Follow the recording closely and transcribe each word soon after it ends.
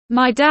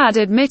My dad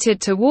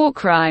admitted to war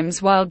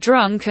crimes while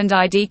drunk and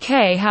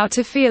IDK how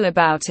to feel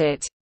about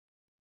it.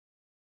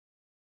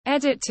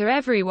 Edit to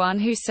everyone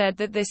who said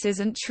that this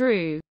isn't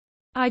true.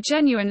 I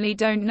genuinely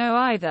don't know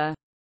either.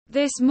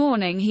 This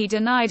morning he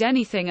denied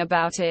anything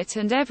about it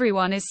and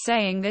everyone is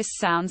saying this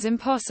sounds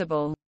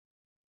impossible.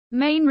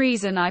 Main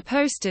reason I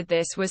posted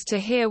this was to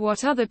hear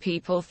what other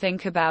people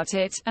think about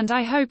it, and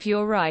I hope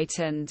you're right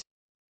and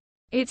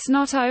it's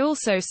not. I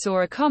also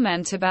saw a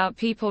comment about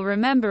people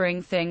remembering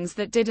things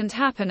that didn't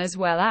happen as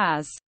well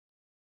as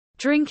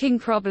drinking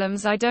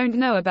problems. I don't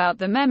know about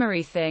the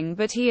memory thing,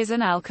 but he is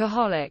an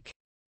alcoholic.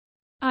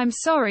 I'm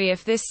sorry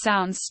if this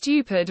sounds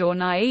stupid or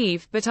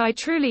naive, but I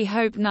truly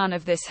hope none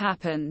of this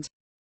happened.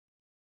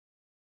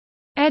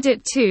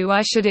 Edit 2.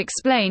 I should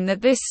explain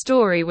that this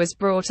story was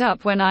brought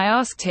up when I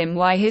asked him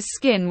why his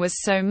skin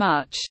was so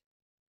much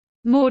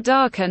more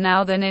darker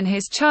now than in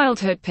his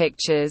childhood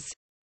pictures.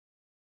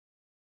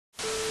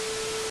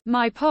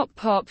 My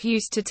pop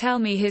used to tell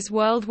me his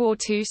World War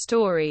II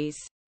stories.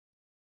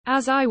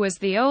 As I was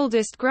the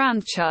oldest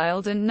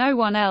grandchild and no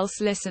one else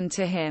listened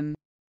to him.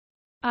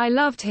 I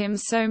loved him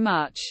so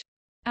much.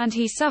 And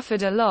he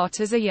suffered a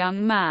lot as a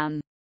young man.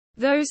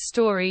 Those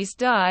stories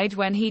died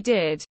when he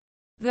did,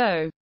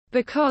 though,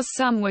 because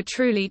some were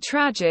truly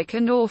tragic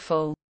and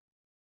awful.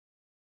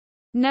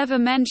 Never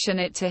mention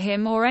it to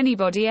him or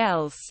anybody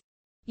else.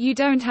 You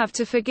don't have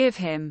to forgive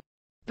him,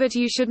 but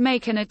you should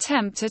make an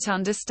attempt at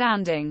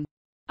understanding.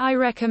 I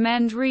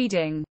recommend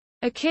reading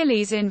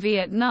Achilles in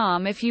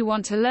Vietnam if you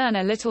want to learn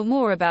a little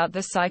more about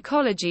the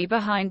psychology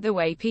behind the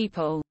way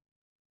people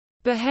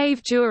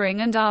behave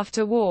during and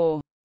after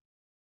war.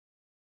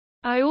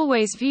 I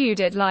always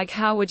viewed it like,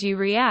 how would you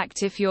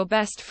react if your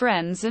best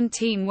friends and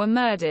team were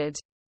murdered?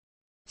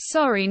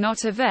 Sorry,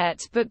 not a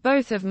vet, but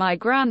both of my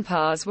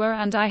grandpas were,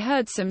 and I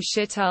heard some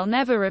shit I'll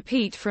never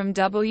repeat from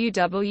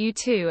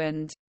WW2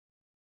 and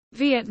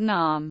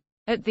Vietnam.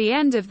 At the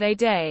end of the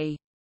day,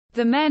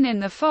 the men in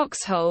the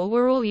foxhole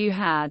were all you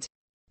had.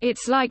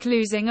 It's like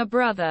losing a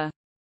brother.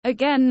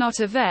 Again, not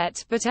a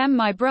vet, but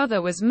my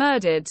brother was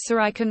murdered, so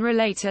I can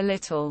relate a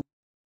little.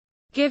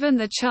 Given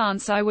the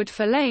chance, I would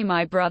fillet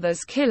my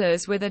brother's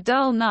killers with a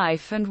dull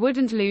knife and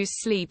wouldn't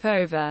lose sleep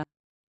over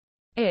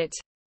it.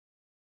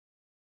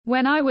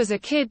 When I was a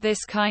kid,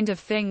 this kind of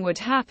thing would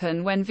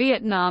happen. When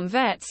Vietnam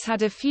vets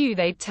had a few,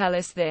 they'd tell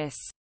us this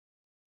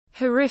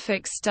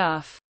horrific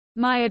stuff.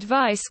 My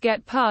advice: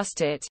 get past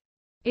it.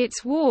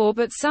 It's war,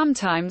 but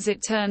sometimes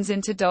it turns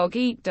into dog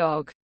eat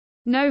dog.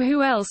 Know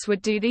who else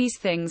would do these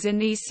things in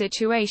these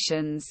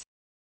situations?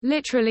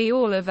 Literally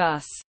all of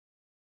us.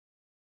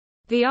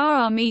 The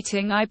RR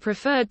meeting I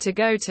preferred to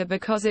go to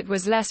because it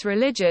was less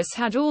religious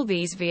had all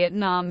these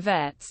Vietnam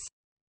vets.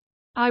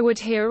 I would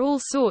hear all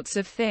sorts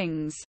of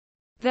things.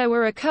 There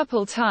were a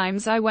couple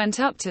times I went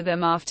up to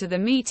them after the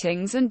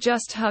meetings and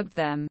just hugged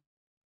them.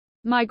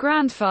 My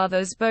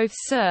grandfathers both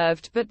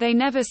served, but they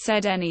never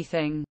said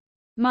anything.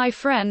 My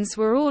friends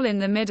were all in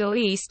the Middle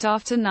East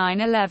after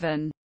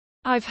 9/11.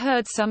 I've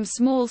heard some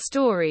small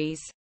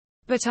stories,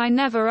 but I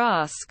never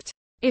asked.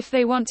 If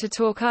they want to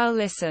talk, I'll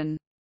listen.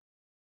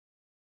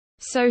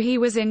 So he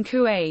was in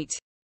Kuwait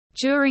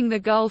during the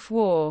Gulf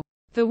War.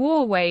 The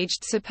war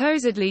waged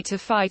supposedly to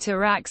fight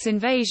Iraq's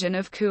invasion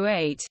of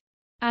Kuwait.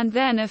 And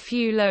then a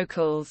few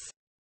locals,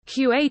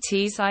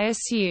 Kuwaitis I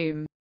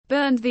assume,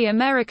 burned the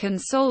American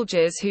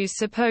soldiers whose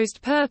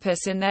supposed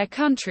purpose in their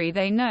country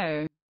they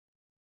know.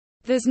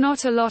 There's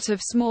not a lot of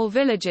small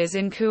villages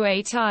in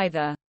Kuwait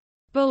either.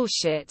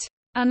 Bullshit.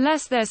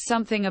 Unless there's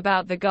something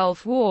about the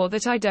Gulf War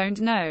that I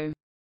don't know.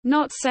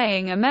 Not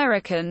saying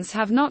Americans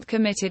have not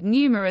committed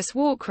numerous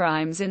war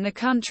crimes in the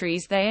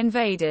countries they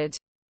invaded.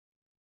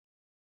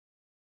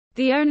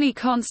 The only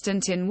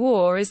constant in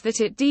war is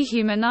that it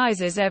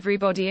dehumanizes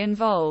everybody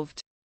involved.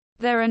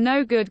 There are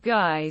no good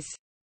guys.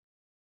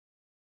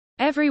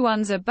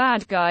 Everyone's a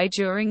bad guy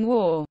during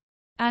war.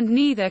 And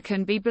neither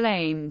can be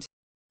blamed.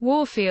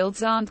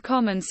 Warfields aren't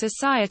common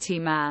society,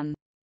 man.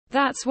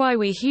 That's why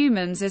we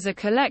humans as a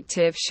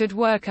collective should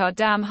work our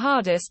damn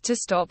hardest to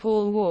stop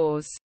all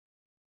wars.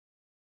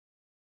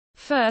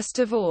 First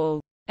of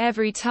all,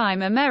 every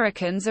time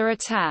Americans are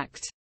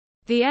attacked,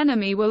 the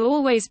enemy will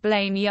always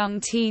blame young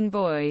teen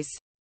boys.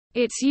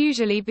 It's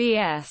usually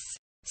BS.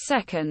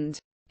 Second,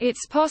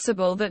 it's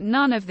possible that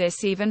none of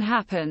this even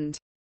happened.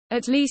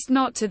 At least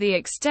not to the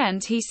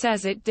extent he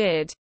says it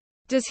did.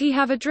 Does he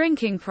have a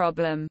drinking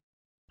problem?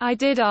 I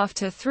did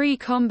after 3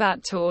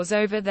 combat tours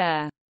over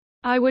there.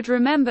 I would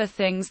remember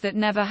things that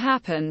never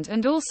happened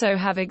and also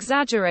have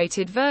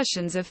exaggerated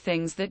versions of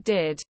things that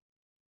did.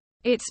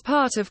 It's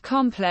part of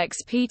complex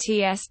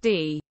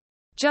PTSD.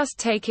 Just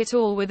take it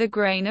all with a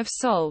grain of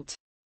salt.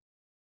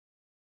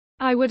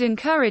 I would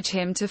encourage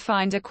him to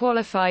find a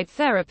qualified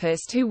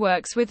therapist who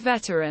works with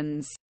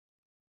veterans.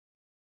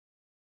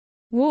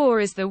 War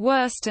is the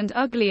worst and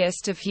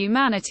ugliest of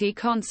humanity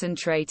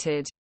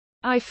concentrated.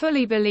 I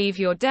fully believe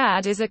your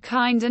dad is a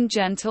kind and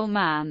gentle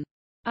man.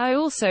 I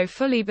also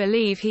fully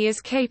believe he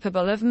is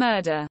capable of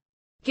murder,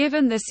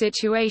 given the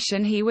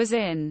situation he was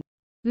in.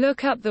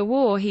 Look up the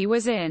war he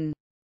was in.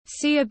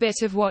 See a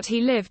bit of what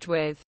he lived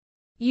with.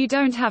 You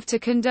don't have to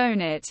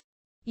condone it.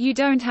 You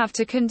don't have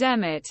to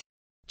condemn it.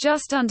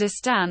 Just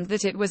understand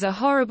that it was a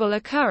horrible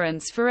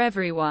occurrence for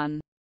everyone.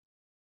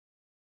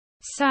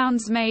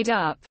 Sounds made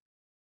up.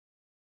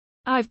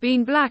 I've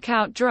been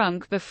blackout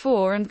drunk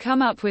before and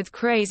come up with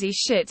crazy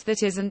shit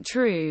that isn't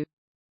true.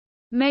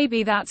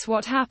 Maybe that's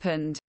what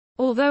happened.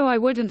 Although I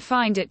wouldn't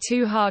find it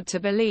too hard to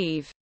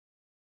believe.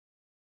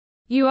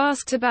 You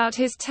asked about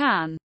his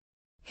tan.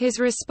 His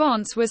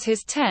response was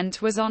his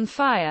tent was on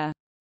fire.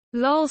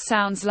 Lol,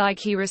 sounds like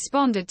he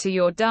responded to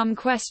your dumb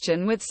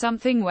question with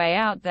something way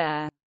out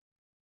there.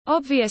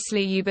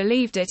 Obviously you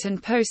believed it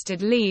and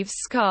posted leaves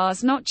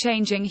scars not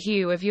changing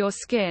hue of your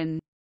skin.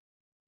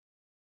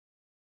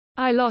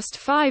 I lost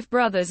 5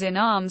 brothers in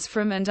arms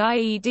from an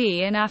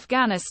IED in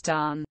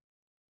Afghanistan.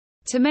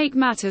 To make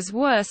matters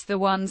worse, the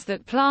ones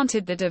that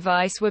planted the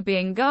device were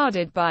being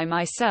guarded by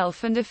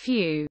myself and a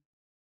few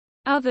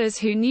others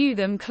who knew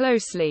them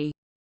closely.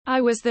 I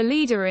was the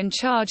leader in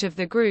charge of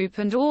the group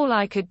and all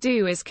I could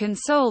do is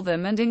console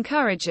them and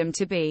encourage them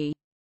to be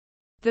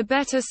the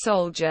better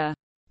soldier.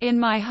 In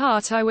my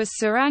heart I was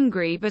so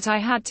angry, but I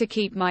had to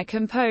keep my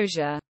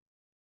composure.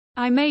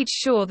 I made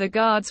sure the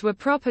guards were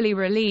properly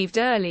relieved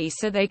early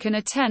so they can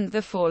attend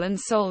the fallen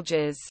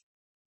soldiers'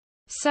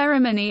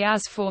 ceremony.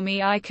 As for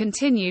me, I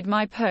continued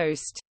my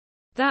post.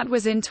 That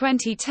was in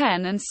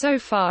 2010 and so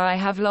far I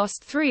have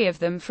lost 3 of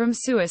them from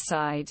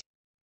suicide.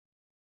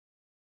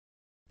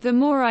 The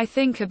more I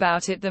think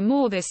about it, the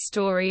more this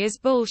story is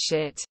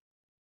bullshit.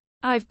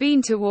 I've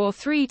been to war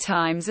 3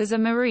 times as a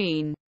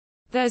Marine.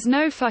 There's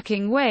no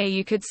fucking way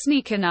you could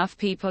sneak enough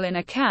people in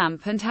a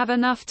camp and have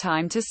enough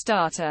time to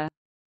start a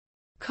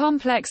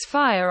complex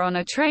fire on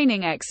a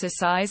training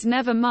exercise,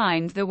 never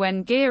mind the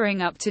when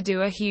gearing up to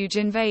do a huge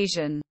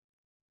invasion.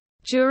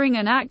 During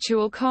an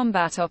actual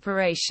combat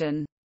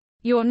operation,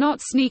 you're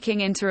not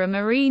sneaking into a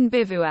Marine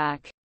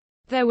bivouac.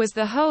 There was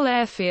the whole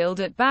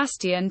airfield at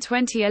Bastion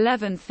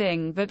 2011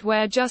 thing, but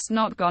we're just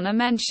not gonna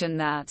mention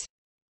that.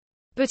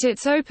 But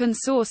it's open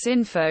source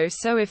info,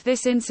 so if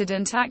this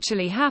incident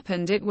actually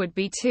happened it would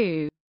be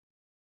too.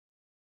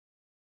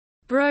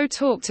 Bro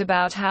talked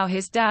about how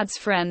his dad's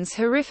friends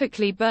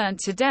horrifically burnt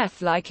to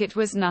death like it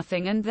was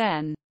nothing and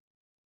then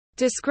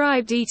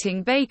described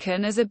eating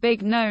bacon as a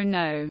big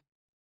no-no.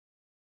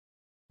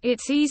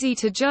 It's easy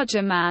to judge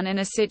a man in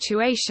a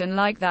situation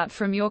like that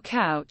from your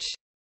couch,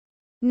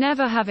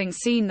 never having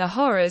seen the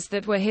horrors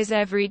that were his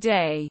every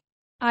day.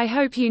 I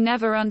hope you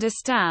never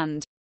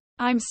understand.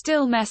 I'm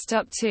still messed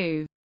up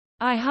too.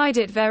 I hide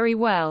it very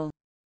well.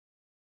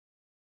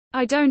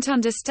 I don't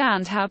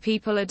understand how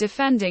people are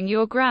defending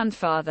your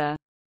grandfather.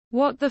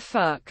 What the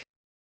fuck?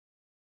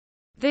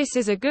 This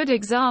is a good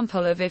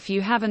example of if you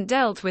haven't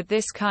dealt with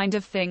this kind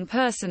of thing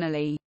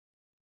personally,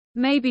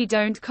 maybe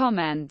don't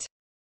comment.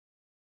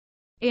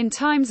 In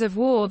times of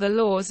war the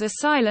laws are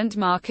silent.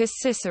 Marcus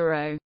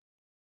Cicero.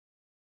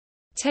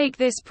 Take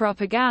this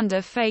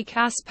propaganda fake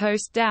ass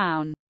post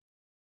down.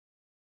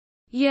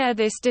 Yeah,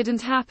 this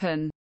didn't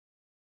happen.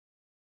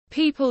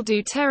 People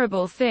do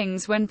terrible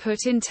things when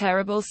put in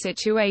terrible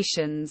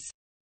situations.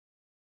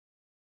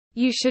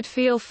 You should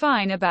feel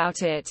fine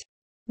about it.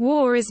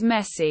 War is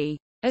messy,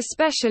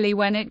 especially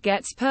when it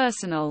gets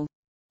personal.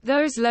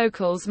 Those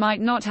locals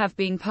might not have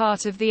been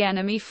part of the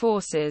enemy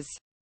forces,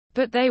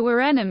 but they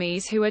were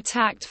enemies who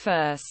attacked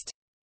first.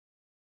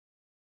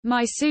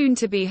 My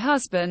soon-to-be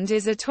husband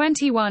is a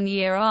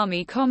 21-year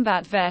Army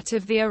combat vet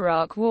of the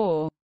Iraq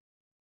War.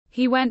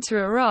 He went to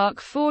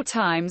Iraq 4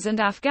 times and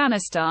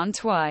Afghanistan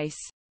twice.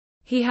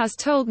 He has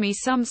told me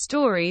some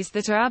stories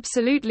that are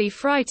absolutely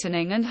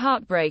frightening and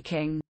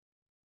heartbreaking.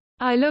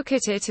 I look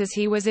at it as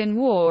he was in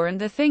war, and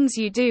the things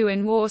you do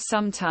in war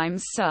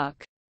sometimes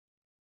suck.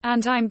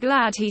 And I'm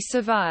glad he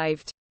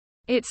survived.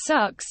 It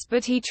sucks,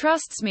 but he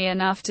trusts me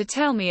enough to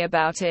tell me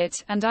about it,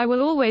 and I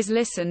will always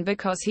listen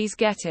because he's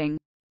getting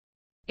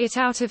it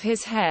out of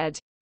his head.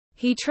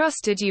 He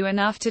trusted you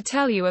enough to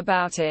tell you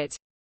about it.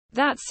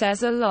 That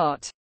says a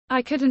lot.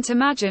 I couldn't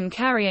imagine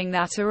carrying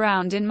that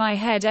around in my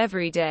head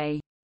every day.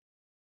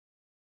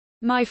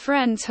 My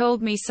friend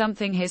told me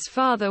something his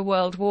father,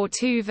 World War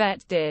II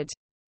vet, did.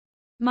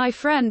 My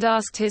friend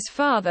asked his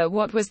father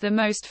what was the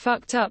most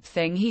fucked up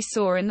thing he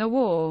saw in the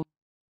war.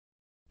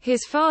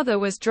 His father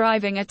was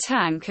driving a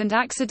tank and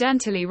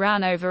accidentally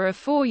ran over a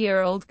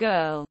 4-year-old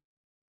girl.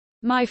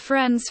 My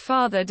friend's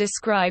father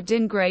described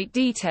in great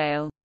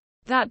detail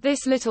that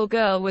this little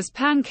girl was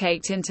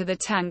pancaked into the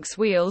tank's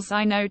wheels.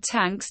 I know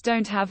tanks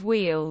don't have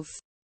wheels.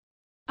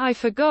 I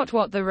forgot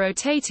what the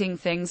rotating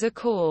things are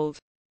called.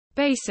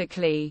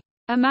 Basically,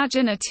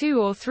 imagine a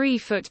 2 or 3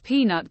 foot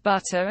peanut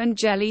butter and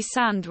jelly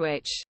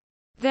sandwich.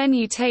 Then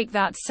you take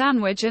that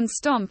sandwich and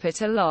stomp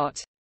it a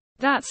lot.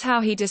 That's how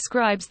he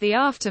describes the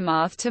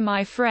aftermath to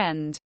my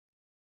friend.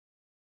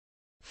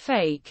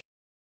 Fake.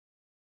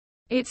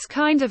 It's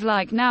kind of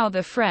like now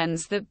the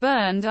friends that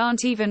burned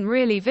aren't even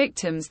really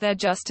victims, they're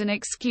just an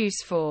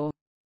excuse for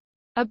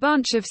a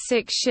bunch of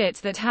sick shit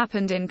that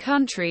happened in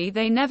country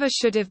they never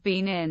should have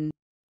been in.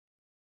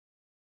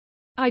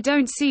 I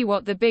don't see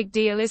what the big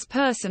deal is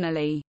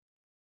personally.